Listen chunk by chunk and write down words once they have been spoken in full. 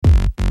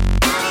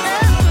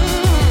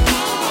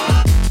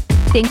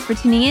Thanks for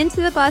tuning in to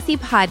the Glossy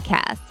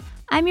Podcast.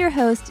 I'm your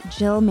host,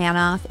 Jill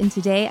Manoff, and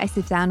today I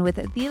sit down with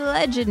the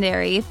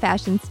legendary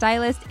fashion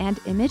stylist and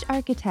image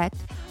architect,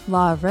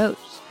 Law Roach.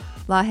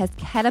 Law has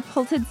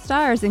catapulted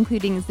stars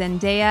including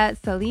Zendaya,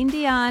 Celine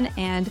Dion,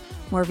 and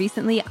more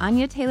recently,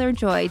 Anya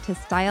Taylor-Joy to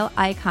style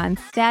icon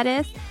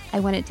status. I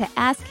wanted to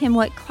ask him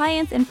what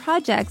clients and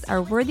projects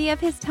are worthy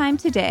of his time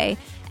today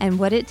and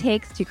what it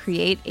takes to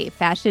create a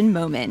fashion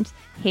moment.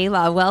 Hey,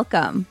 Law,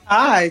 welcome.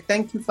 Hi,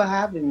 thank you for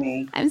having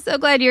me. I'm so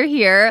glad you're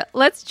here.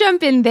 Let's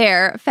jump in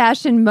there.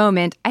 Fashion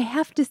moment. I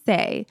have to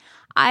say,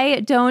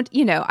 I'm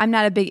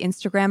not a big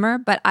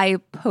Instagrammer, but I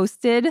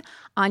posted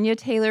Anya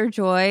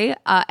Taylor-Joy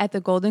at the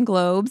Golden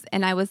Globes,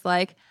 and I was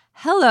like,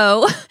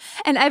 hello.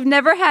 And I've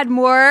never had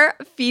more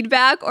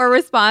feedback or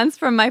response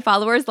from my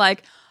followers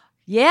like,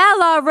 yeah,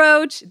 Law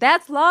Roach,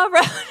 that's Law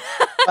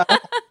Roach.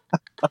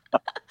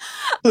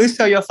 Please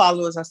tell your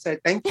followers I said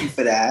thank you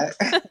for that.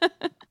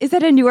 Is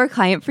that a newer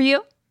client for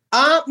you?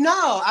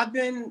 No,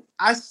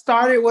 I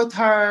started with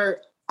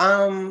her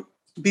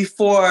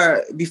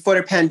before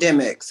the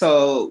pandemic.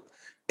 So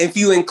if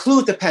you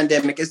include the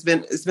pandemic, it's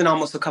been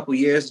almost a couple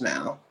years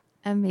now.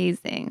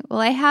 Amazing. Well,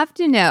 I have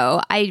to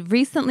know, I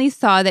recently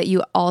saw that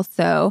you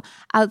also,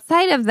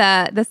 outside of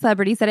the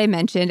celebrities that I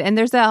mentioned, and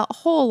there's a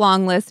whole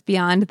long list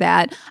beyond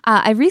that,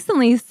 I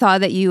recently saw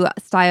that you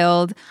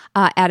styled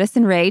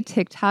Addison Rae,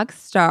 TikTok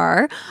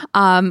star,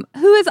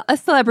 who is a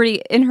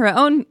celebrity in her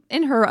own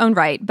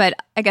right, but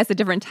I guess a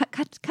different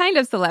kind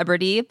of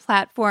celebrity,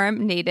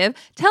 platform native.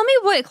 Tell me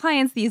what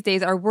clients these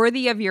days are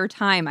worthy of your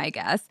time, I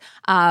guess.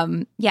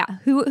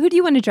 Who do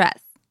you want to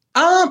dress?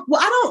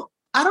 Well,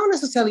 I don't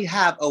necessarily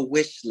have a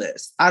wish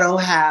list. I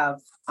don't have,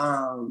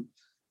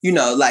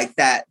 like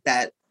that,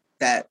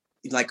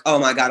 like, oh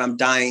my God, I'm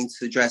dying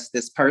to dress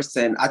this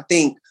person. I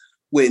think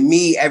with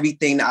me,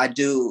 everything that I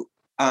do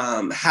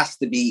has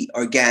to be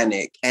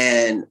organic.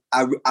 And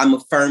I'm a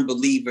firm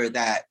believer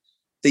that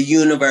the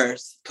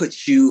universe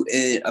puts you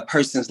in a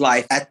person's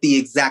life at the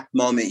exact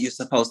moment you're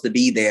supposed to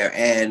be there.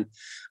 And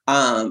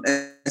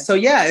so,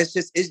 yeah, it's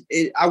just,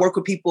 I work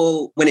with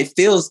people when it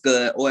feels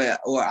good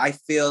or I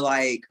feel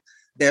like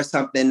there's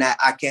something that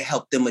I can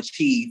help them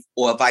achieve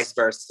or vice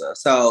versa.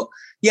 So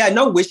yeah,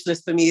 no wish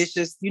list for me. It's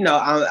just,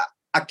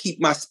 I keep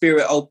my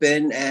spirit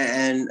open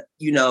and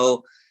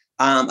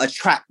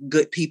attract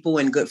good people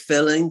and good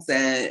feelings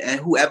and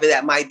whoever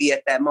that might be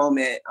at that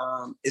moment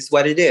is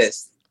what it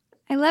is.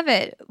 I love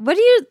it. What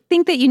do you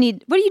think that you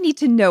need? What do you need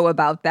to know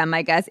about them,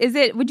 I guess?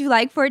 Would you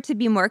like for it to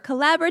be more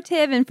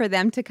collaborative and for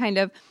them to kind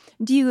of,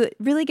 do you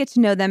really get to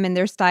know them and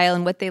their style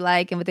and what they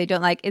like and what they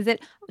don't like?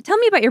 Tell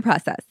me about your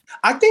process.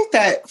 I think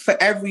that for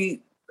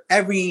every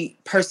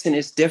person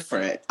is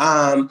different.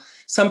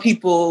 Some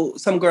people,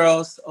 some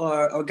girls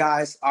or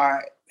guys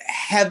are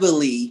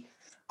heavily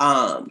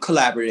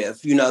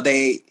collaborative.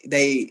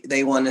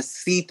 They want to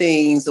see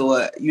things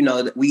or,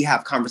 we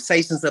have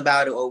conversations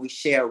about it or we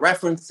share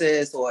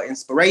references or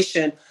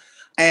inspiration.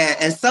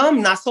 And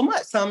some not so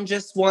much. Some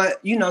just want,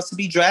 to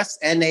be dressed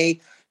and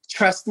they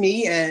trust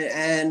me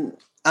and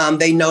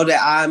they know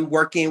that I'm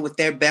working with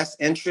their best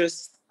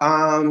interests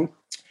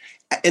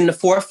in the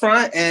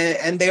forefront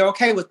and they're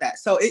okay with that.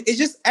 So it's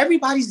just,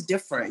 everybody's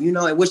different,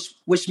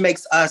 which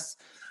makes us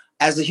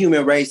as a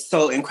human race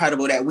so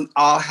incredible that we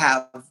all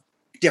have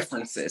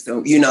differences,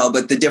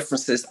 but the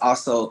differences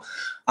also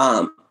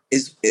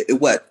is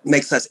what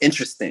makes us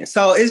interesting.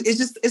 So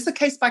it's a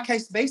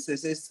case-by-case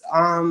basis. It's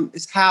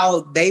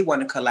how they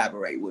want to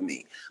collaborate with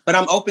me, but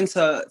I'm open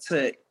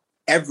to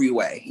every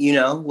way,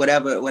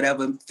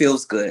 whatever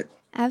feels good.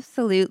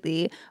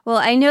 Absolutely. Well,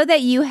 I know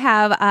that you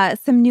have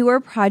some newer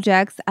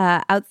projects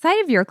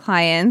outside of your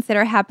clients that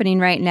are happening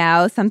right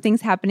now.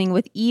 Something's happening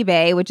with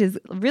eBay, which is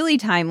really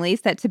timely,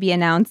 set to be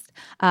announced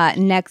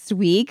next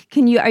week.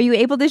 Are you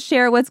able to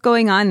share what's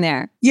going on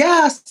there?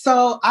 Yeah,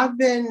 so I've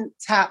been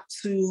tapped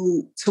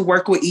to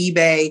work with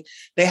eBay.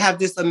 They have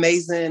this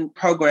amazing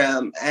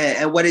program,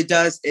 and what it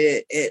does,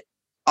 it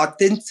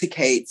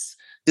authenticates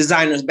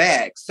designers'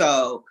 bags.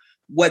 So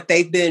what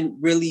they've been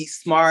really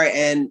smart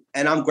and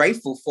I'm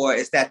grateful for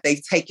is that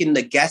they've taken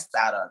the guests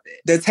out of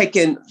it. They're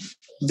taking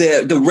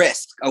the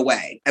risk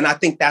away. And I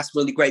think that's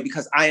really great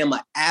because I am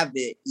an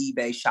avid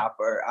eBay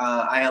shopper.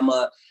 I am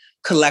a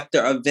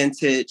collector of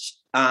vintage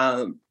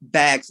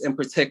bags in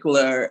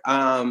particular.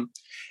 When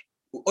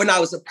I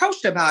was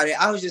approached about it,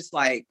 I was just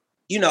like,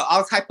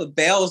 all type of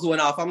bells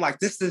went off. I'm like,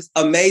 this is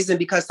amazing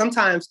because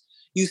sometimes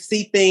you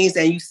see things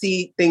and you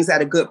see things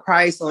at a good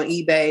price on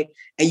eBay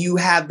and you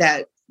have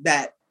that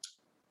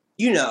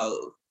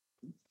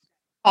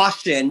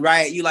caution,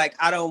 right? You like,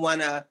 I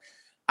want to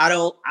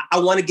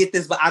get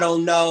this, but I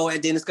don't know.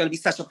 And then it's going to be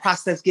such a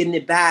process getting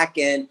it back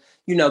and,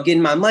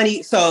 getting my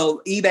money.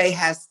 So eBay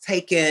has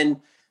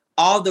taken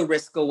all the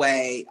risk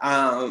away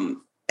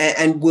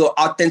and will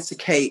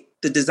authenticate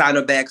the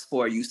designer bags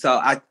for you.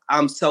 So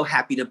I'm so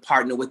happy to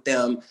partner with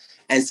them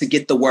and to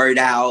get the word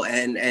out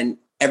and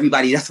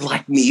everybody that's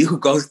like me who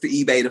goes to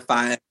eBay to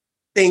find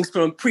things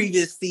from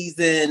previous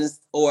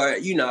seasons or,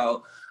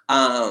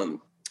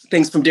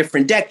 things from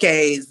different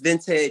decades,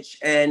 vintage,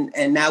 and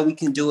now we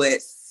can do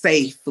it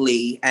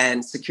safely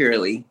and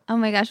securely. Oh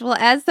my gosh. Well,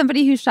 as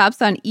somebody who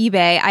shops on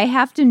eBay, I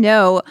have to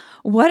know,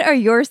 what are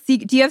your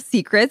do you have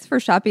secrets for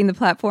shopping the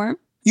platform?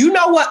 You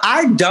know what?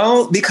 I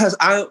don't, because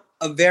I'm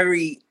a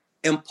very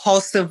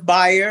impulsive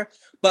buyer,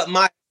 but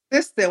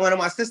one of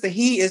my sister,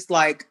 he is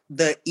like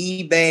the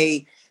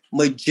eBay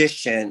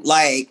magician.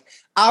 Like,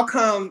 I'll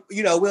come,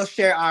 we'll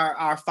share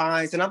our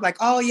finds, and I'm like,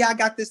 oh yeah, I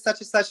got this such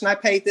and such, and I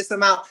paid this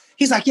amount.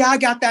 He's like, yeah, I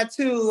got that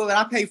too, and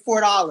I paid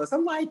 $4.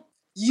 I'm like,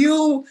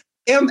 you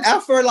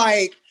MFer,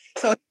 like,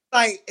 so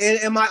like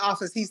in my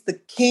office, he's the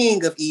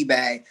king of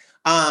eBay.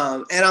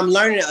 And I'm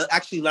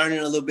actually learning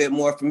a little bit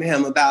more from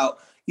him about,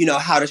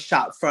 how to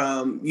shop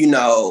from,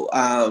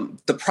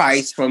 the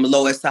price from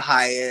lowest to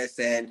highest,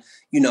 and,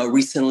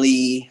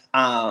 recently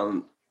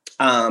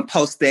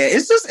posted.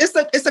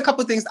 It's a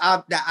couple of things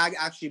that I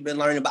actually been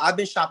learning, but I've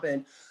been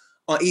shopping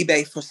on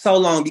eBay for so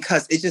long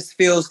because it just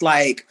feels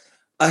like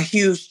a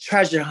huge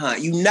treasure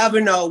hunt. You never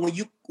know when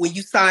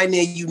you sign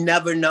in, you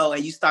never know,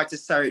 and you start to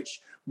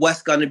search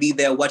what's going to be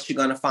there, what you're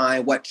going to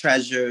find, what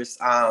treasures.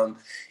 And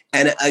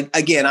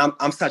again,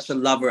 I'm such a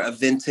lover of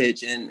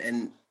vintage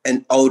and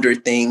older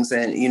things,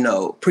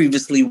 and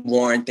previously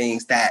worn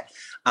things that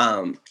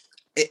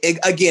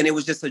it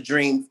was just a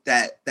dream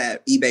that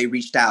eBay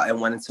reached out and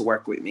wanted to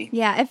work with me.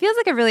 Yeah, it feels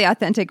like a really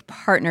authentic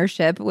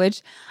partnership,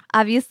 which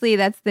obviously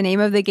that's the name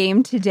of the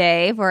game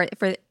today for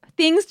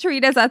things to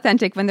read as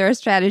authentic when they're a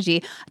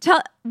strategy.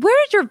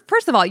 Where did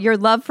first of all, your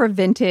love for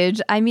vintage,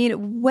 I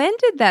mean, when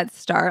did that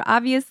start?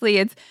 Obviously,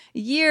 it's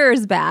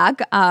years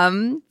back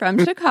from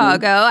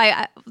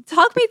Chicago.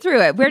 Talk me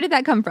through it. Where did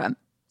that come from?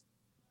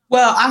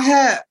 Well,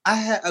 I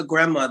had a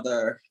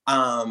grandmother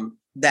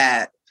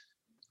that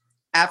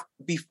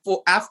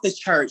after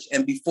church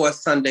and before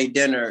Sunday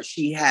dinner,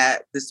 she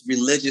had this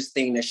religious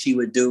thing that she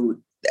would do.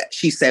 That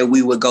she said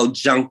we would go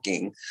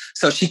junking.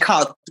 So she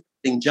called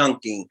it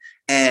junking.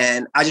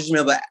 And I just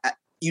remember,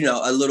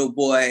 a little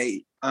boy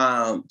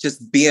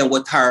just being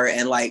with her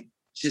and like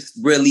just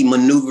really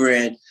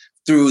maneuvering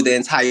through the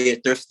entire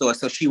thrift store.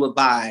 So she would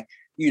buy,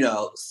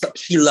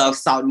 she loved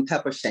salt and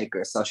pepper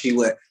shakers. So she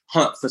would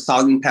hunt for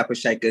salt and pepper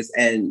shakers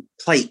and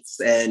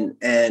plates. And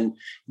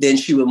then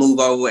she would move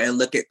over and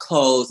look at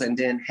clothes and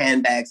then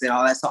handbags and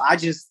all that. So I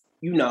just,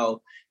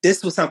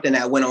 this was something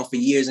that went on for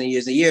years and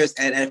years and years.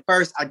 And at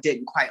first I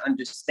didn't quite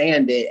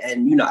understand it.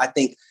 And, I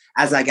think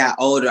as I got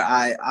older,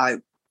 I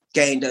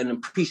gained an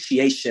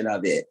appreciation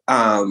of it.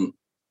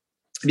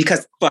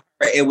 Because for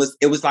her, it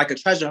was like a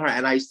treasure hunt.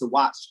 And I used to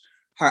watch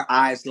her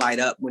eyes light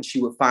up when she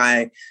would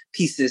find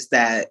pieces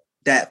that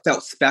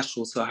felt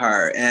special to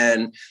her.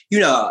 And,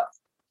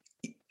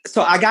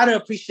 so I got an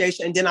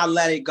appreciation, and then I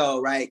let it go,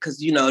 right?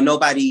 Because,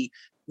 nobody,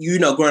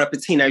 growing up a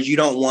teenager, you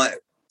don't want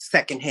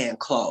secondhand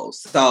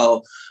clothes.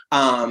 So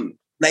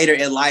later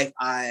in life,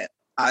 I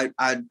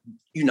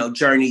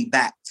journey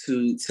back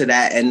to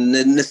that, and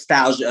the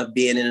nostalgia of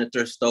being in a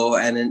thrift store,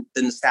 and then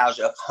the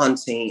nostalgia of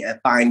hunting and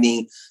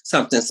finding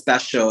something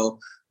special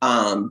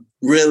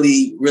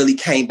really, really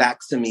came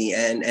back to me.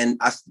 And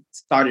I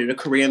started a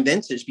career in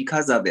vintage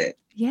because of it.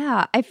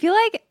 Yeah, I feel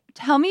like,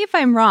 tell me if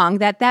I'm wrong,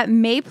 that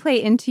may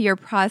play into your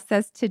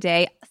process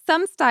today.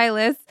 Some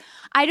stylists,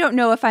 I don't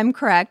know if I'm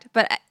correct,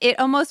 but it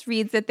almost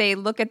reads that they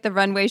look at the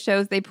runway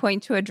shows, they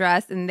point to a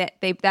dress, and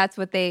that's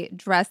what they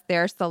dress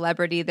their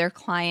celebrity, their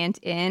client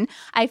in.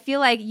 I feel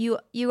like you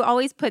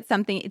always put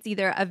something, it's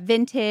either a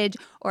vintage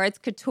or it's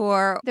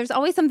couture. There's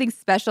always something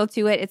special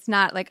to it. It's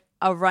not like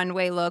a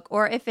runway look,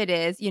 or if it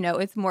is,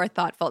 it's more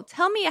thoughtful.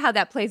 Tell me how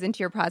that plays into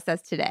your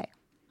process today.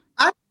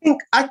 I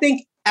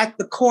think at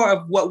the core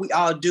of what we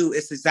all do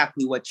is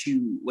exactly what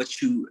you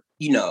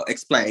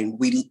explain.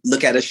 We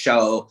look at a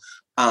show,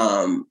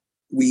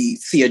 we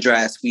see a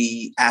dress,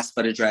 we ask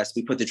for the dress,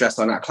 we put the dress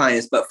on our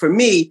clients. But for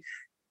me,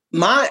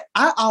 I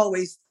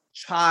always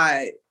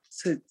try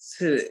to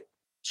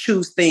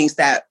choose things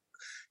that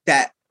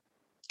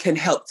can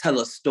help tell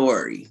a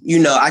story.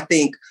 I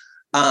think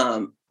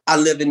I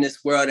live in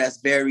this world that's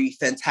very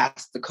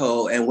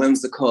fantastical and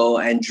whimsical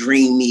and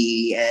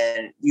dreamy,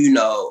 and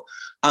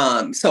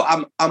so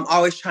I'm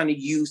always trying to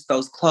use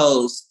those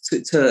clothes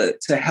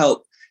to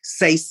help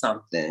say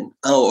something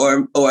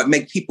or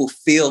make people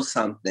feel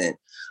something.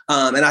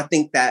 And I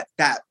think that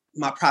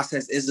my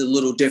process is a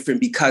little different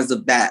because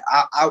of that.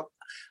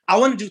 I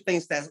want to do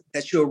things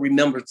that you'll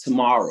remember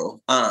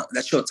tomorrow,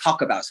 that you'll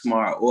talk about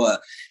tomorrow. Or,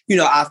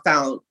 I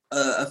found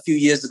a few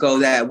years ago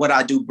that what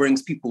I do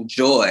brings people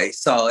joy.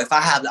 So if I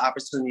have the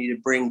opportunity to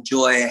bring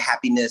joy and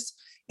happiness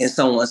in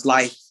someone's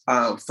life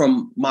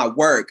from my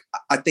work,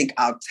 I think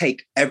I'll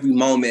take every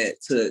moment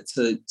to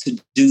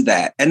do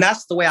that. And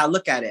that's the way I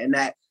look at it. And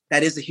that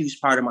is a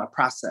huge part of my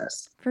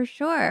process. For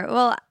sure.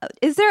 Well,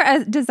 is there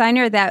a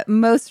designer that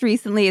most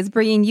recently is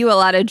bringing you a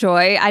lot of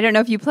joy? I don't know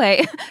if you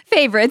play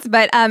favorites,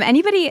 but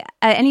anybody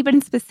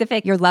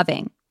specific you're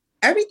loving?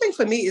 Everything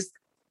for me is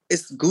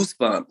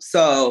goosebumps.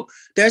 So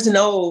there's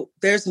no,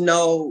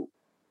 a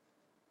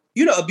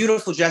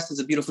beautiful dress is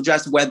a beautiful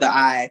dress, whether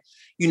I,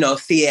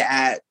 see it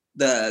at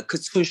the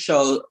couture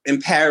show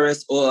in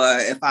Paris or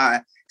if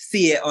I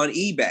see it on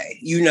eBay.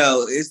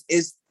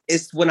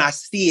 It's when I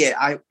see it,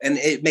 and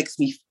it makes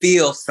me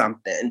feel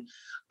something.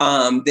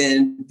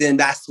 Then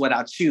that's what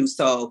I choose.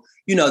 So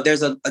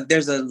there's a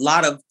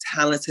lot of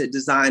talented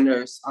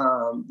designers,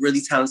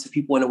 really talented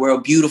people in the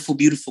world. Beautiful,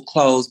 beautiful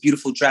clothes,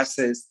 beautiful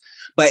dresses.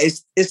 But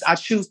I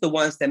choose the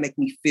ones that make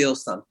me feel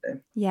something.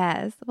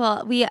 Yes.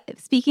 Well,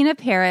 speaking of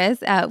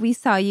Paris, we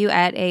saw you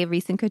at a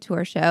recent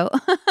couture show,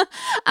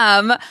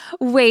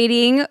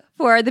 waiting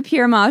for the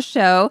Pure Moss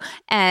show,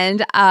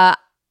 and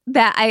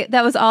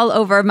that was all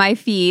over my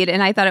feed,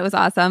 and I thought it was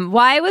awesome.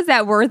 Why was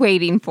that worth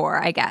waiting for,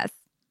 I guess?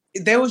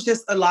 There was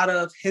just a lot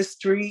of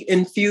history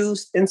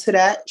infused into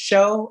that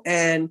show,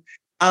 and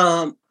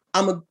and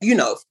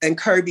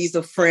Kirby's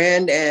a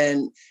friend,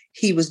 and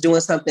he was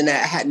doing something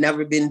that had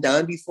never been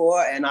done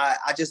before, and I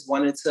just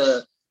wanted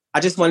to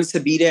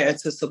be there and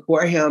to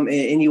support him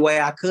in any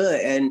way I could.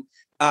 And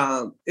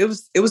it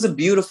was a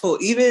beautiful,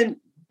 even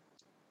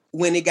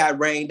when it got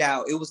rained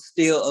out, it was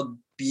still a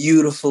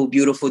beautiful.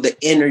 The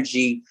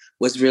energy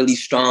was really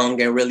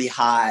strong and really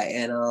high,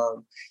 and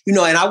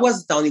and I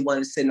wasn't the only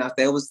one sitting out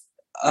there. It was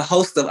a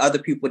host of other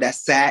people that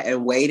sat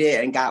and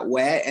waited and got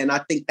wet, and I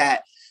think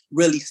that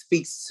really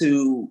speaks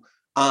to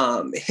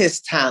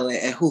his talent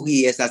and who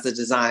he is as a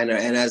designer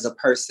and as a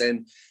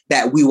person,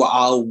 that we were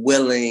all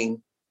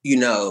willing,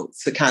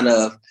 to kind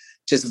of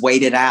just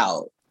wait it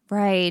out.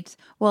 Right.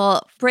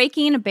 Well,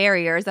 breaking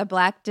barriers, a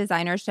Black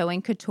designer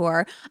showing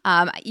couture.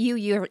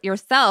 You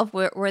yourself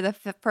were the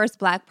first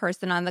Black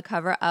person on the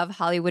cover of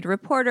Hollywood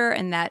Reporter,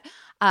 and that,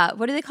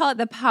 what do they call it?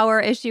 The Power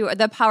issue, or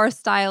the Power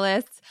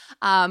Stylist,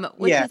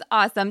 which is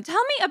awesome.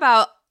 Tell me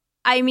about,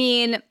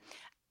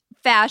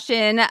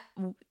 fashion,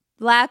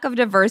 lack of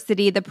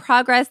diversity, the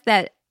progress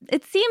that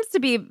it seems to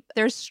be.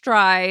 There's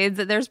strides,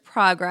 there's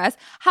progress.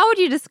 How would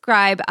you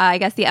describe,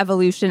 the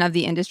evolution of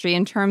the industry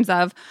in terms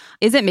of,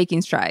 is it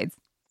making strides?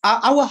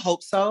 I would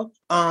hope so.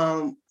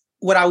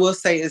 What I will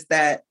say is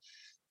that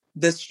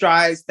the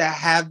strides that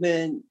have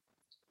been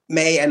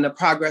made and the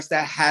progress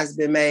that has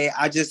been made,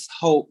 I just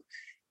hope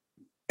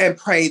and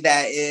pray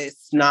that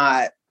it's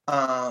not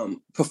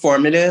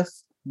performative,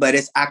 but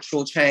it's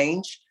actual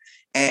change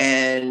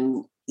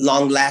and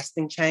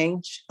long-lasting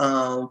change.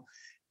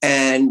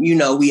 And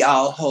we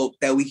all hope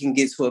that we can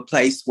get to a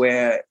place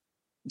where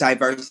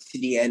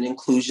diversity and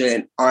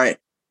inclusion aren't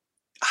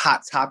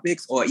hot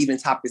topics or even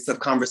topics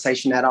of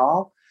conversation at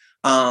all.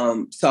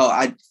 So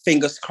I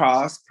fingers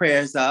crossed,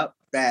 prayers up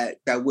that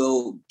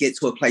we'll get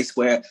to a place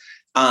where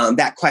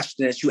that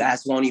question that you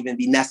asked won't even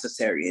be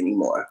necessary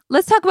anymore.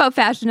 Let's talk about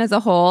fashion as a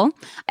whole.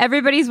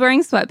 Everybody's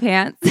wearing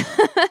sweatpants.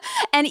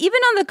 And even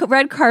on the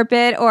red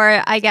carpet,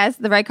 or I guess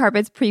the red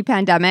carpet's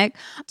pre-pandemic,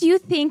 do you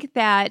think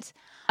that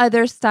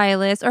other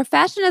stylists or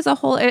fashion as a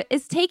whole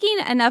is taking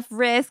enough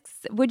risks?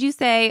 Would you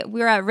say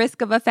we're at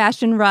risk of a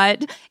fashion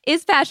rut?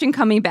 Is fashion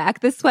coming back?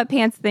 This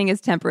sweatpants thing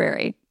is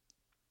temporary.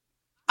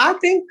 I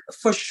think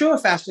for sure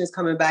fashion is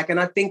coming back. And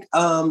I think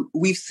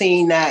we've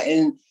seen that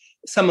in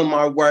some of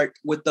our work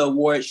with the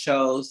award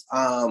shows,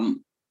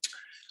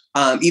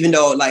 even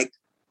though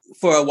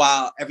for a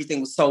while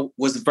everything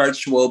was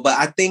virtual, but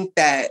I think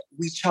that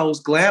we chose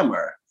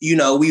glamour.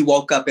 We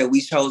woke up and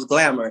we chose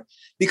glamour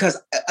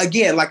because,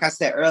 again, like I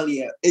said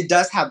earlier, it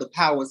does have the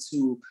power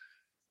to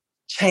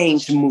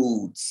change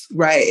moods,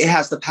 right? It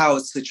has the power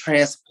to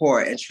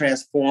transport and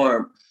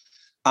transform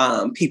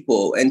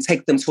people and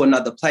take them to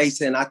another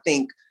place. And I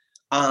think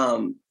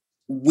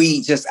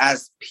we just,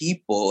 as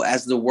people,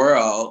 as the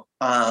world,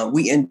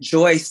 we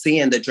enjoy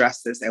seeing the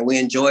dresses and we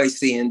enjoy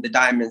seeing the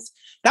diamonds.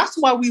 That's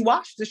why we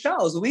watch the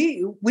shows.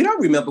 We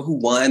don't remember who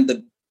won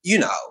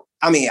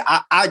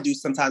I do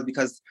sometimes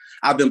because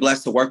I've been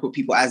blessed to work with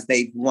people as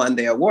they've won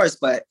their awards.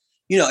 But,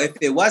 if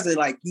it wasn't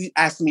like you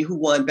asked me who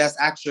won Best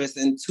Actress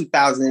in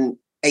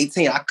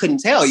 2018, I couldn't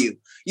tell you.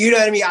 You know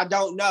what I mean? I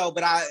don't know.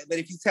 But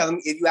if you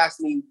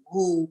ask me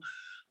who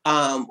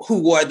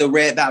wore the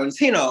red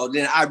Valentino,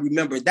 then I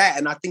remember that.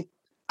 And I think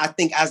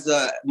as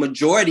a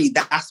majority,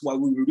 that's what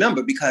we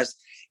remember, because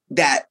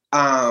that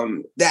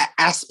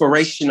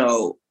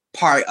aspirational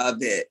part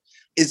of it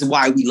is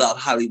why we love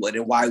Hollywood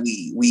and why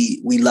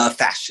we love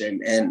fashion.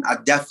 And I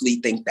definitely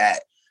think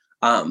that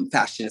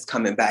fashion is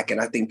coming back,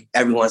 and I think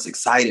everyone's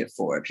excited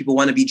for it. People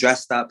want to be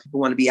dressed up. People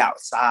want to be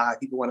outside.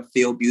 People want to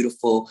feel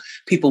beautiful.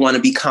 People want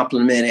to be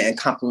complimented and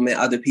compliment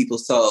other people.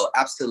 So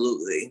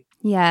absolutely.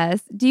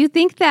 Yes. Do you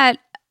think that,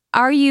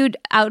 are you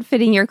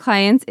outfitting your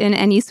clients in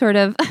any sort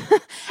of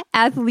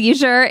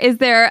athleisure? Is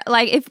there,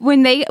 if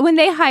when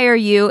they hire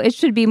you, it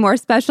should be more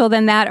special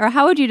than that? Or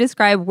how would you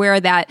describe where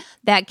that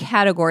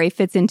category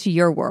fits into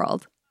your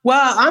world?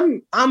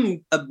 Well,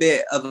 I'm a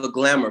bit of a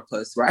glamour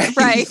puss, right?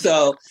 Right.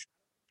 So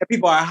if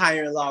people are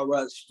hiring Law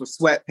Roach for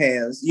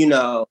sweatpants,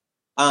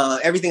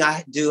 everything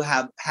I do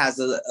has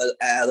an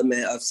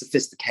element of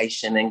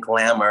sophistication and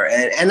glamour.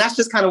 And that's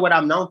just kind of what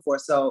I'm known for.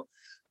 So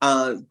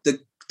the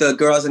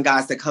girls and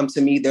guys that come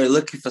to me, they're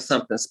looking for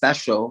something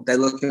special. They're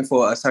looking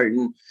for a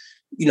certain,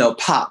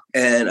 pop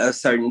and a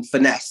certain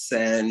finesse.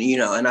 And,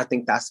 and I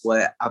think that's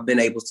what I've been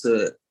able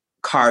to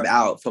carve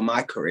out for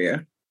my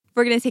career.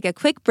 We're going to take a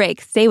quick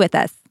break. Stay with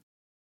us.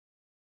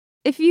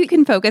 If you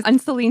can focus on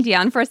Celine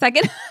Dion for a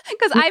second,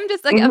 because I'm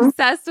just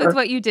obsessed with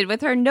what you did with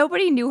her.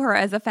 Nobody knew her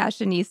as a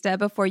fashionista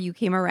before you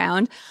came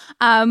around.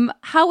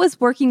 How was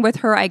working with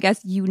her, I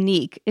guess,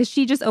 unique? Is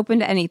she just open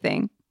to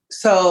anything?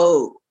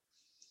 So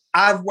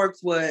I've worked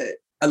with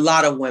a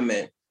lot of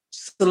women.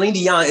 Celine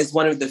Dion is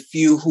one of the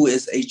few who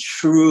is a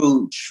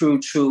true,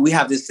 we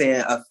have this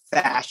saying, a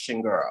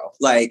fashion girl.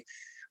 Like,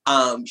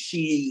 I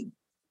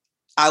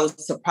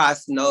was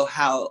surprised to know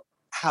how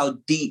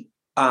deep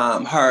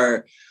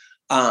her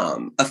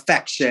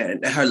affection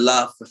and her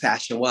love for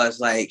fashion was.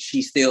 Like,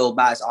 she still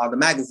buys all the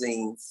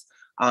magazines.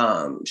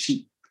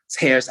 She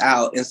tears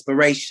out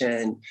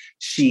inspiration.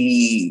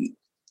 She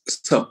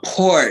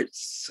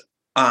supports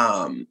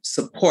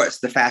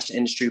the fashion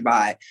industry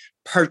by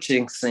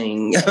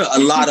purchasing a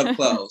lot of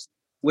clothes,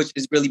 which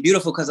is really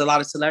beautiful because a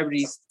lot of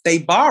celebrities, they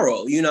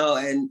borrow,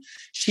 and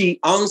she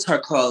owns her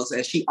clothes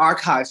and she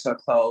archives her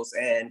clothes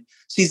and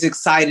she's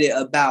excited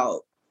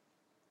about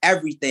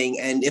everything.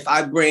 And if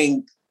I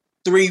bring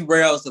 3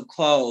 rails of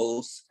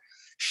clothes,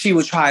 she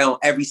would try on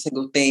every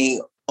single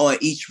thing on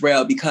each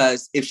rail,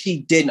 because if she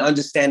didn't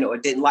understand it or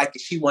didn't like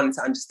it, she wanted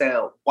to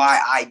understand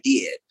why I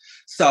did.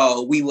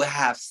 So we would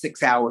have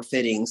 6-hour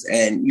fittings,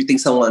 and you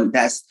think someone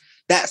that's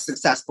that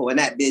successful and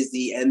that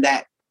busy and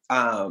that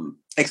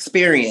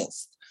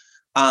experienced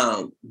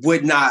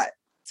would not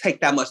take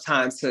that much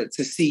time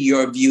to see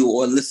your view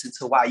or listen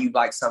to why you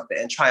like something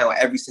and try on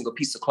every single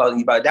piece of clothing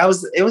you buy.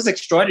 It was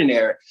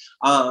extraordinary.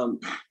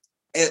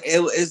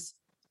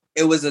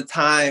 It was a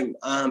time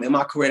in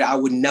my career that I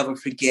would never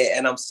forget,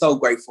 and I'm so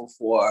grateful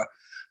for.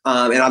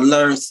 And I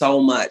learned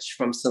so much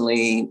from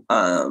Celine.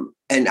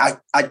 And I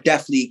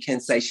definitely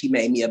can say she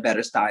made me a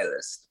better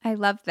stylist. I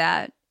love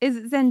that.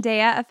 Is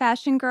Zendaya a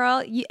fashion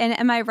girl? And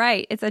am I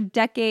right? It's a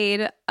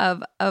decade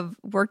of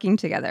working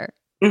together.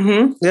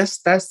 Mm-hmm.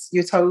 Yes,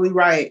 you're totally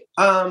right.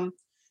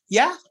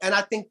 Yeah, and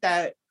I think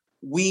that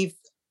we've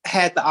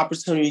had the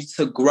opportunity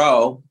to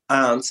grow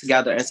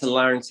together and to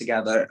learn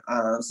together,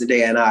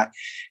 Zendaya and I.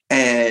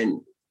 And,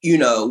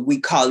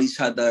 we call each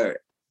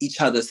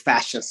other's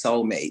fashion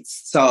soulmates.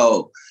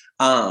 So,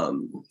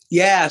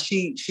 yeah,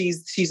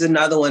 she's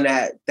another one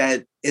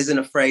that isn't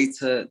afraid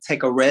to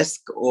take a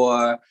risk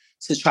or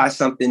to try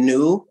something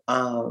new.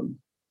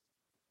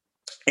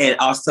 And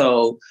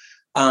also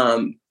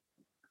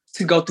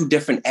to go through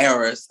different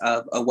eras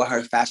of what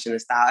her fashion and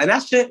style. And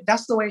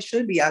that's the way it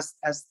should be as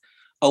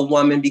a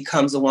woman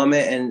becomes a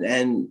woman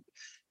and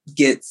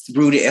gets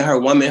rooted in her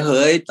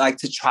womanhood, like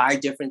to try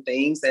different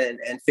things and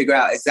figure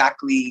out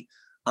exactly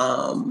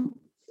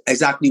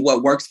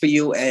what works for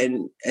you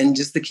and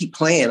just to keep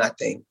playing, I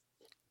think.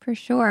 For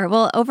sure.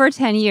 Well, over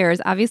 10 years,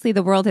 obviously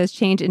the world has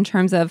changed in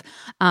terms of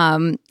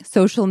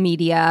social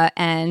media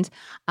and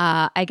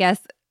I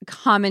guess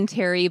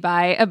commentary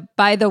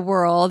by the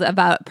world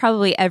about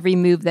probably every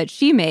move that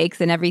she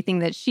makes and everything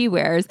that she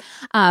wears.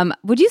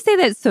 Would you say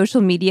that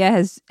social media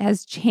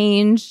has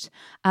changed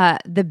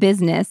the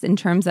business in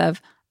terms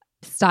of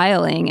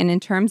styling and in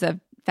terms of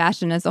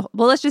fashion as a whole?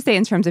 Well, let's just say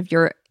in terms of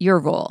your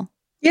role.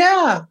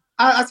 Yeah,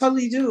 I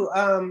totally do.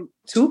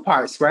 2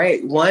 parts,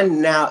 right?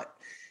 One, now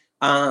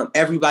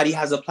everybody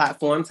has a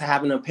platform to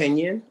have an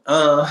opinion,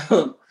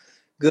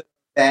 good,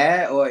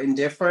 bad, or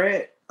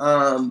indifferent.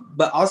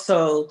 But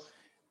also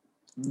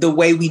the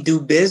way we do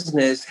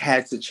business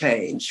had to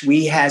change.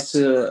 We had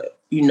to,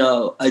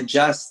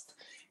 adjust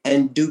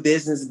and do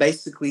business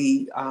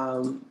basically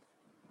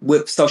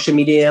with social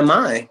media in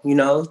mind.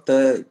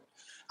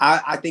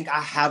 I think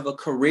I have a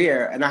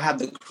career, and I have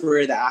the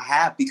career that I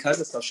have because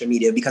of social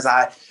media, because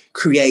I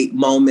create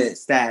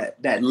moments that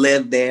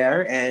live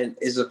there and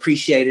is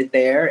appreciated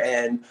there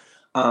and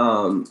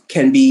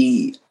can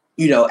be,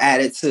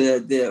 added to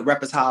the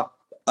repertoire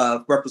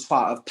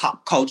of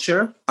pop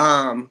culture.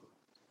 And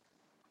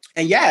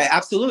yeah,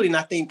 absolutely. And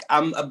I think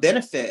I'm a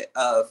benefit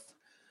of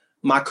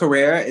my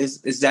career has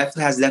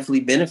definitely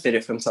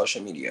benefited from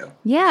social media.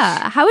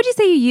 Yeah. How would you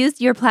say you used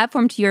your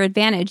platform to your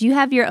advantage? You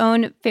have your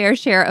own fair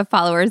share of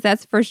followers,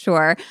 that's for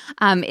sure.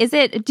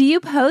 Do you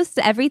post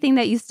everything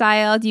that you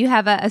style? Do you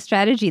have a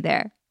strategy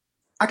there?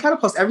 I kind of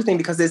post everything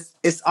because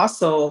it's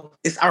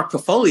our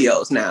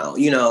portfolios now.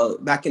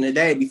 Back in the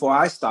day before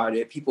I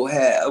started, people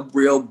had a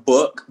real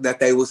book that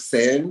they would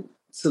send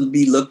to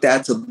be looked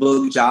at to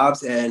book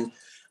jobs, and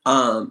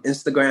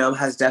Instagram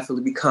has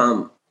definitely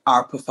become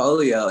our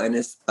portfolio, and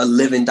it's a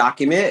living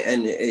document,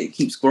 and it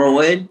keeps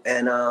growing.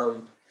 And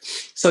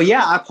so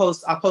yeah, I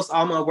post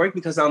all my work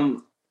because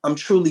I'm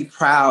truly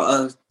proud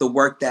of the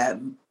work that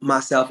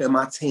myself and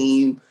my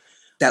team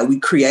that we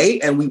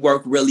create, and we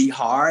work really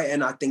hard.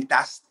 And I think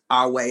that's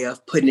our way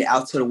of putting it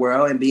out to the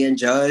world and being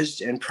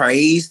judged and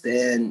praised.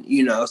 And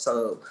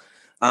so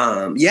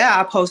yeah,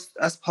 I post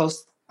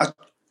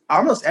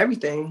almost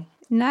everything.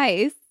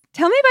 Nice.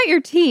 Tell me about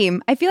your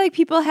team. I feel like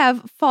people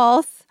have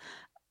false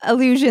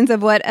illusions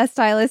of what a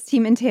stylist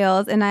team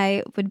entails, and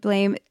I would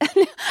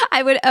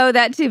owe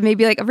that to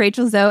maybe like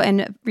Rachel Zoe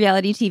and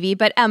reality TV.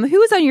 But who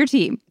was on your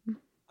team?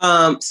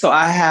 So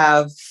I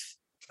have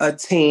a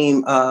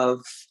team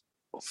of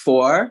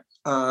four,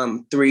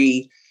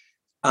 three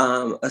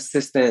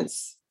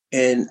assistants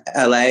in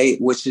LA,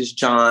 which is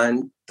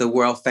John, the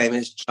world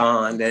famous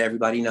John that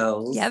everybody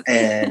knows, Yep.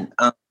 and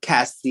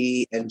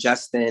Cassie and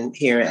Justin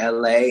here in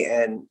LA.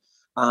 And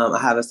I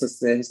have a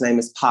sister, his name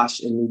is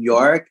Posh in New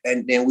York.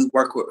 And then we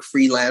work with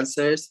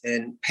freelancers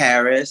in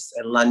Paris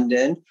and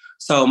London.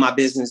 So my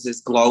business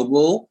is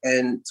global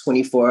and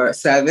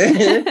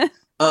 24/7.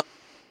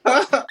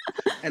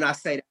 And I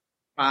say that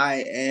with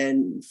pride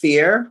and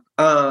fear.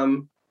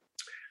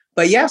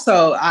 But yeah,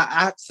 so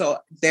so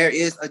there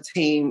is a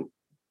team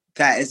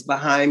that is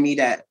behind me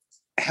that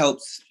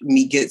helps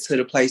me get to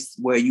the place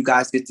where you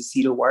guys get to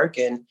see the work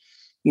and,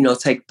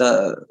 take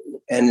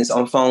and it's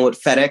on phone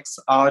with FedEx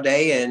all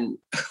day and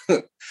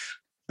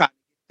try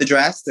the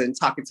dress and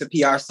talking to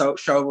PR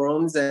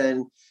showrooms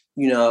and,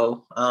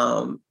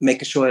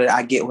 making sure that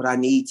I get what I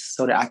need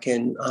so that I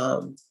can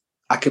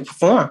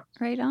perform.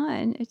 Right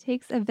on. It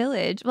takes a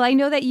village. Well, I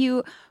know that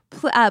you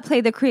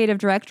play the creative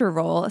director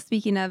role.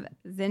 Speaking of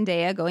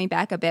Zendaya, going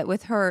back a bit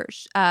with her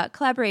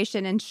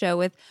collaboration and show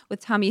with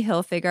Tommy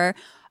Hilfiger.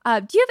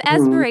 Do you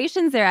have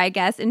aspirations there, I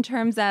guess, in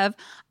terms of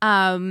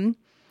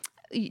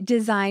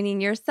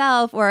designing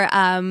yourself or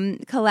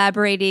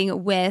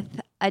collaborating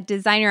with a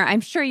designer?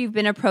 I'm sure you've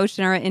been approached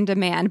and are in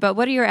demand, but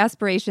what are your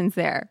aspirations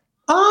there?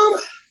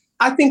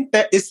 I think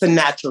that it's a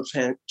natural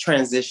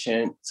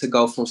transition to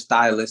go from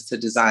stylist to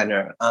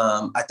designer.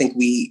 I think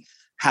we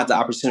have the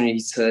opportunity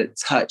to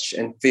touch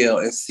and feel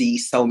and see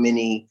so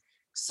many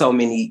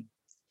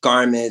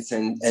garments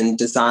and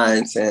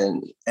designs.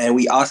 And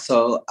we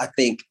also, I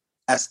think,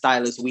 as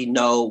stylists, we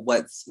know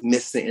what's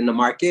missing in the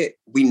market.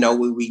 We know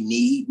what we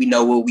need. We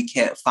know what we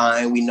can't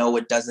find. We know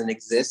what doesn't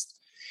exist.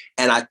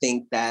 And I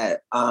think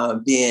that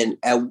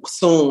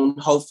soon,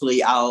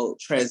 hopefully, I'll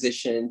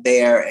transition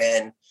there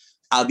and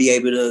I'll be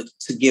able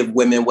to give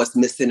women what's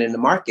missing in the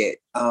market.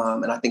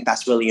 And I think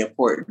that's really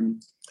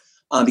important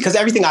because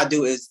everything I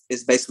do is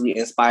basically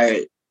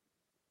inspired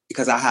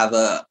because I have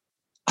a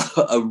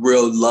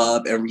real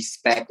love and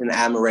respect and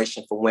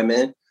admiration for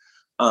women.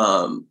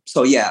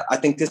 So yeah, I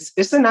think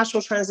it's a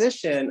natural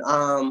transition.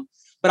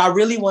 But I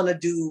really want to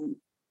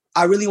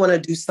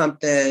do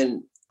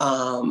something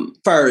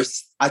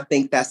first. I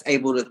think that's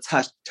able to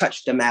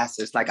touch the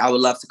masses. Like I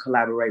would love to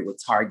collaborate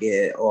with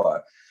Target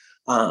or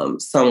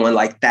someone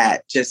like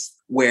that, just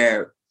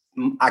where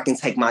I can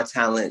take my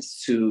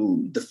talents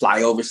to the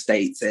flyover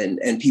states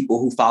and people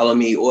who follow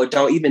me or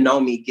don't even know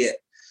me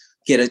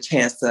get a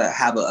chance to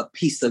have a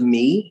piece of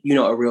me,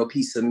 a real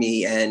piece of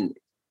me, and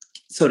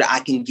so that I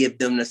can give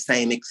them the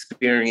same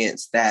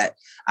experience that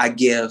I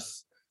give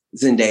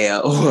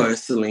Zendaya or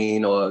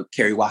Celine or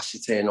Kerry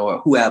Washington or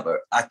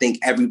whoever. I think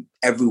every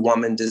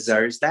woman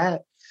deserves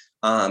that.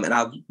 And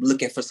I'm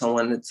looking for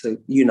someone to,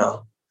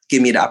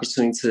 give me the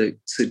opportunity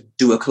to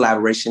do a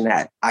collaboration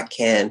that I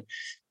can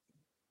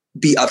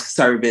be of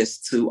service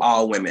to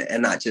all women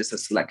and not just a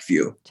select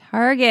few.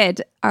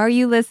 Target, are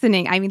you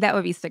listening? I mean, that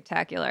would be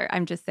spectacular.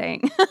 I'm just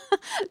saying.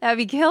 That would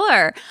be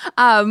killer.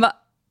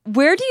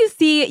 Where do you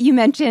see, you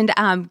mentioned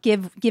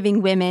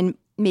giving women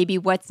maybe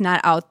what's not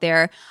out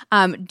there.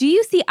 Do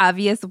you see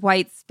obvious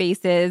white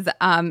spaces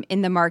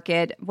in the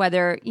market,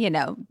 whether,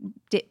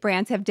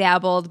 brands have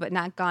dabbled but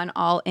not gone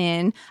all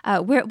in?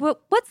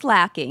 What's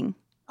lacking?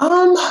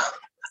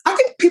 I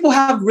think people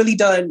have really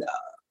done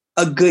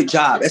a good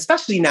job,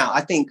 especially now.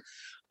 I think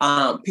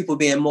people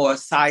being more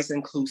size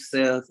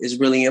inclusive is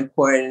really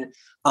important.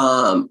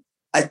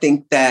 I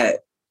think that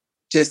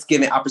just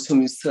giving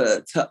opportunities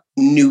to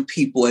new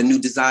people and new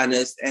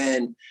designers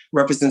and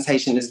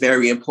representation is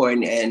very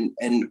important.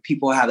 And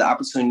people have the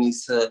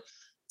opportunities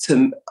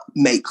to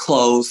make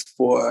clothes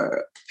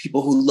for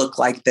people who look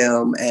like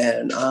them.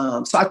 And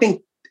so I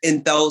think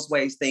in those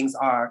ways, things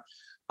are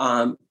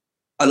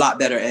a lot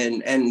better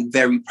and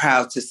very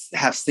proud to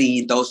have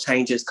seen those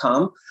changes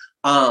come.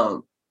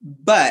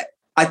 But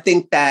I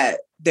think that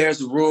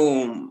there's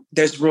room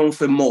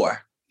for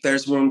more.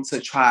 There's room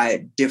to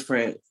try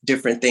different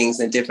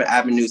things and different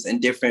avenues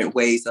and different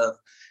ways of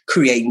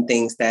creating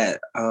things that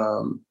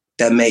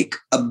make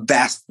a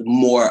vast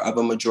more of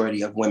a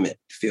majority of women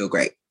feel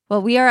great.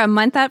 Well, we are a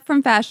month out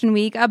from Fashion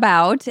Week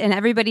and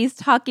everybody's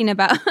talking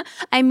about,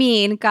 I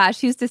mean, gosh,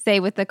 who's to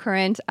say with the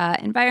current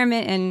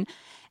environment and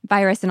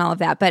virus and all of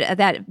that. But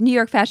that New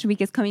York Fashion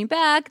Week is coming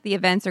back. The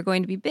events are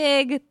going to be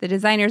big. The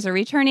designers are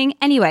returning.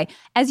 Anyway,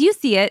 as you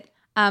see it,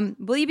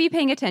 will you be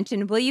paying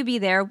attention? Will you be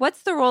there?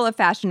 What's the role of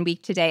Fashion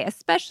Week today?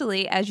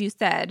 Especially, as you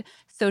said,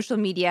 social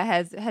media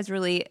has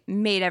really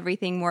made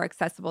everything more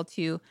accessible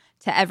to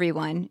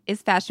everyone.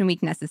 Is Fashion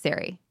Week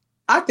necessary?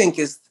 I think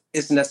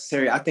it's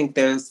necessary. I think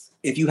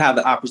if you have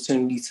the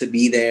opportunity to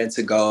be there and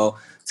to go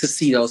to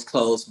see those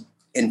clothes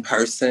in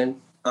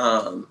person,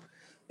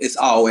 it's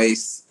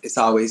always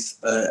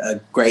a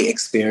great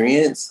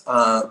experience.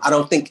 I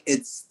don't think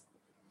it's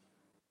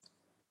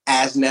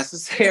as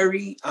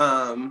necessary.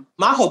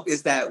 My hope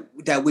is that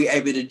we're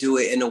able to do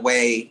it in a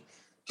way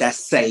that's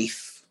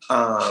safe,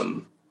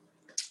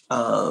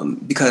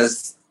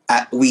 because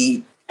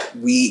we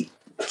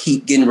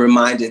keep getting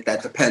reminded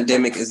that the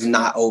pandemic is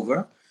not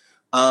over.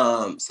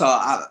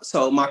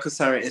 So my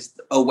concern is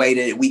a way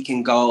that we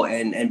can go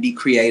and be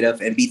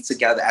creative and be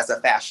together as a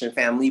fashion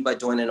family, but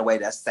doing it in a way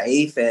that's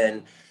safe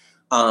and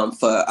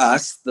for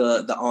us,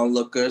 the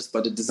onlookers,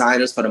 for the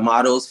designers, for the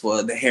models,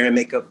 for the hair and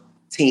makeup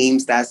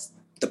teams, that's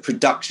the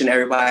production,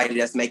 everybody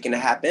that's making it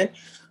happen.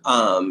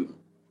 And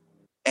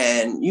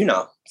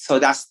so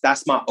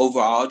that's my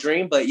overall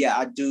dream. But yeah,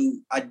 I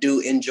do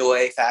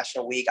enjoy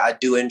Fashion Week. I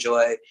do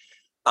enjoy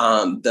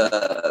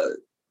the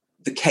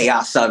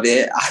chaos of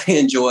it. I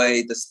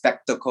enjoy the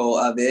spectacle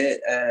of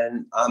it.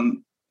 And,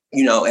 and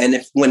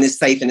if when it's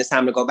safe and it's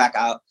time to go back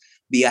out,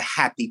 be a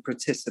happy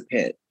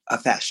participant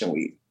of Fashion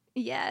Week.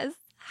 Yes.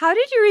 How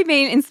did you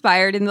remain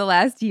inspired in the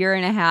last year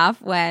and a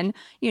half when,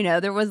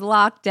 there was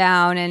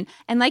lockdown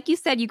and like you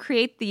said, you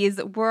create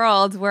these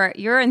worlds where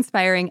you're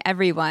inspiring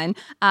everyone.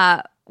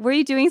 Were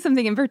you doing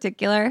something in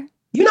particular?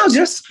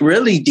 Just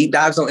really deep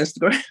dives on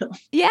Instagram.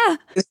 Yeah.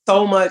 There's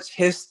so much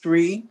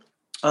history,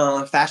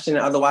 fashion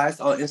and otherwise,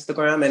 on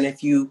Instagram. And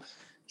if you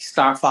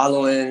start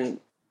following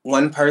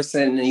one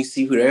person and you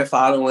see who they're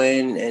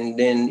following, and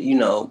then,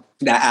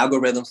 that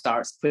algorithm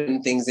starts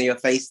putting things in your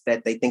face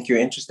that they think you're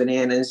interested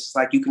in. And it's just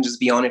like, you can just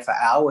be on it for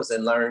hours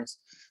and learn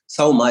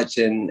so much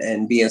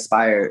and be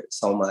inspired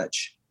so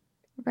much.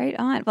 Right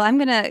on. Well, I'm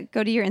going to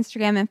go to your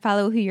Instagram and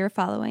follow who you're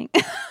following.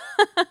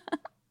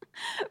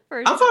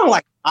 I'm following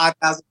like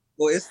 5,000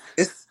 people.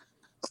 It's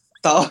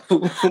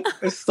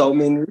so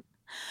many.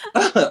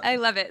 I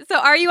love it. So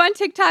are you on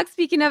TikTok,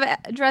 speaking of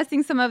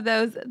addressing some of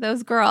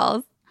those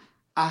girls?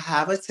 I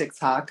have a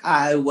TikTok.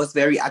 I was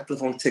very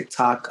active on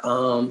TikTok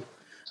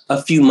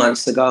a few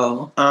months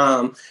ago.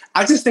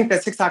 I just think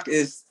that TikTok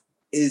is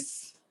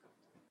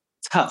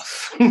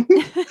tough.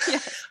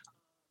 Yes.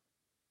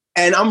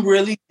 And I'm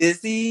really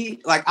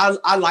busy. Like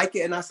I like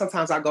it, and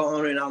sometimes I go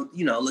on and I'll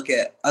look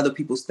at other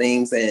people's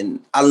things, and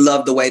I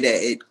love the way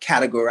that it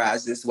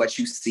categorizes what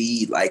you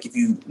see. Like if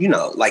you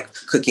like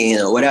cooking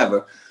or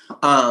whatever.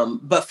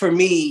 But for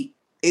me,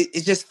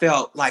 it just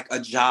felt like a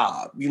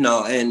job,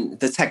 and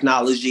the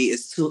technology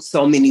is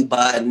so many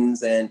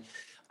buttons, and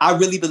I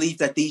really believe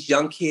that these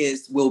young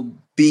kids will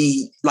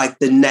be like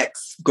the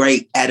next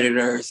great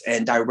editors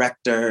and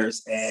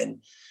directors, and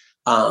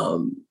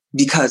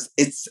because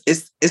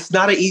it's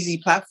not an easy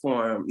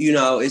platform.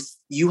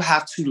 You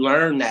have to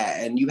learn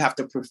that, and you have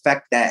to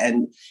perfect that,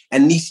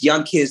 and these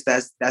young kids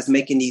that's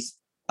making these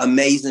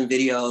amazing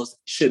videos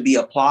should be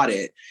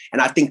applauded,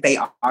 and I think they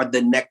are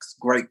the next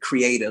great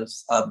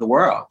creatives of the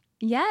world.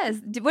 Yes.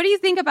 What do you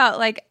think about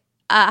like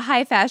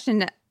high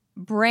fashion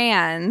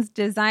brands,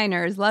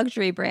 designers,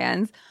 luxury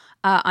brands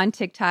on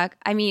TikTok?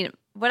 I mean,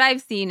 what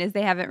I've seen is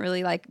they haven't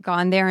really like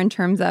gone there in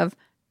terms of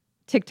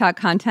TikTok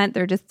content.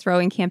 They're just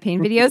throwing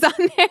campaign videos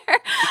on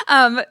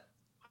there.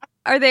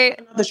 Are they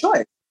the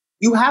choice?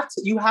 You have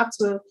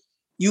to.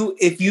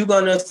 If you're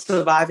gonna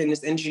survive in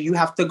this industry, you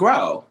have to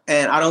grow.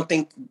 And I don't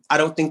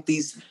think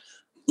these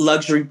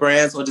luxury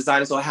brands or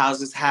designers or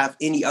houses have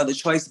any other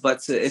choice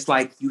but it's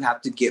like you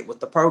have to get with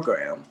the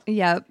program.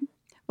 Yep.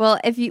 Well,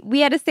 we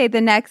had to say the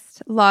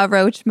next Law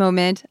Roach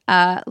moment,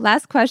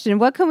 last question,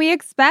 what can we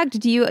expect?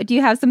 Do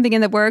you have something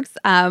in the works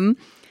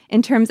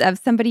in terms of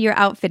somebody you're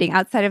outfitting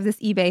outside of this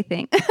eBay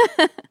thing?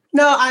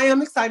 No, I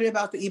am excited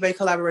about the eBay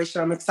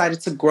collaboration. I'm excited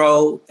to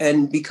grow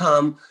and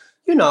become,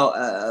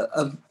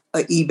 a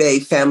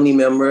eBay family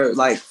member,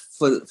 like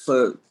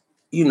for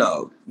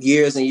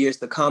years and years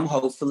to come,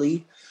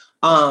 hopefully.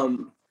 I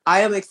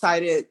am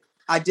excited.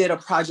 I did a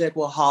project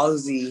with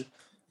Halsey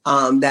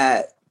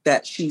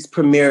that she's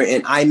premiering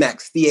in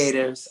IMAX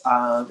theaters.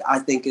 I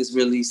think is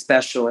really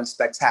special and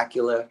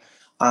spectacular.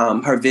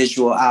 Her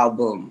visual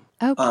album.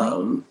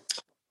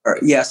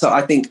 Okay. So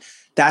I think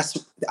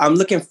I'm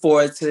looking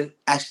forward to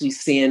actually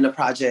seeing the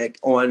project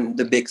on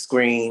the big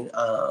screen.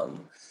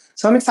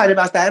 So I'm excited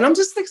about that. And I'm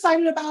just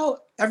excited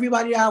about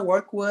everybody I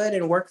work with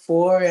and work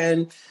for,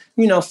 and,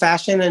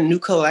 fashion and new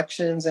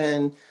collections.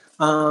 And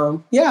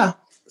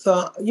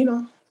so,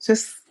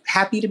 just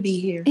happy to be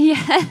here.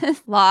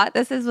 Yes, Law,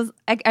 this was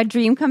a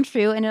dream come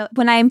true. And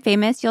when I am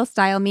famous, you'll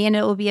style me and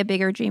it will be a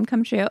bigger dream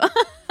come true.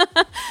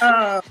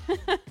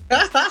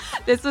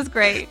 This was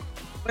great.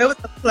 It was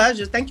a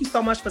pleasure. Thank you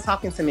so much for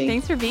talking to me.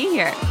 Thanks for being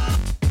here.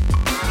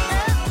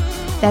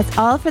 That's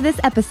all for this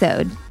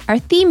episode. Our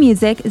theme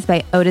music is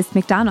by Otis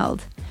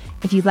McDonald.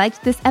 If you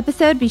liked this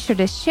episode, be sure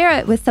to share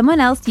it with someone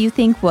else you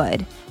think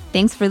would.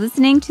 Thanks for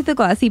listening to the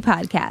Glossy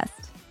Podcast.